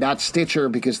 Spotify, not Stitcher,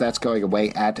 because that's going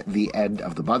away at the end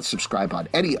of the month. Subscribe on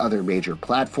any other major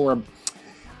platform.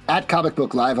 At Comic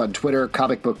Book Live on Twitter,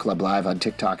 Comic Book Club Live on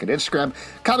TikTok and Instagram,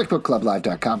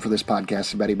 comicbookclublive.com for this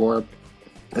podcast and many more.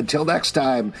 Until next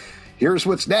time, here's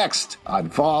what's next on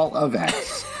Fall of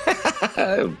X.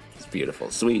 It's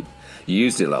beautiful. Sweet. You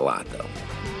used it a lot, though.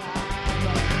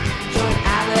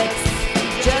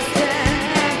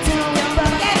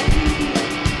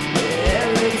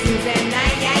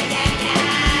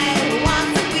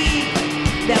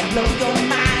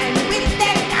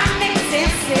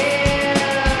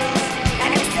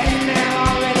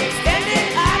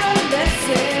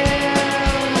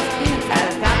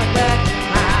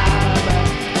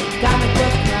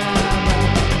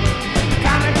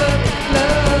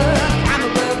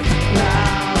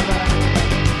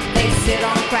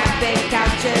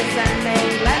 And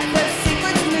they let the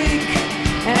secrets leak,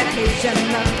 and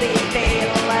occasionally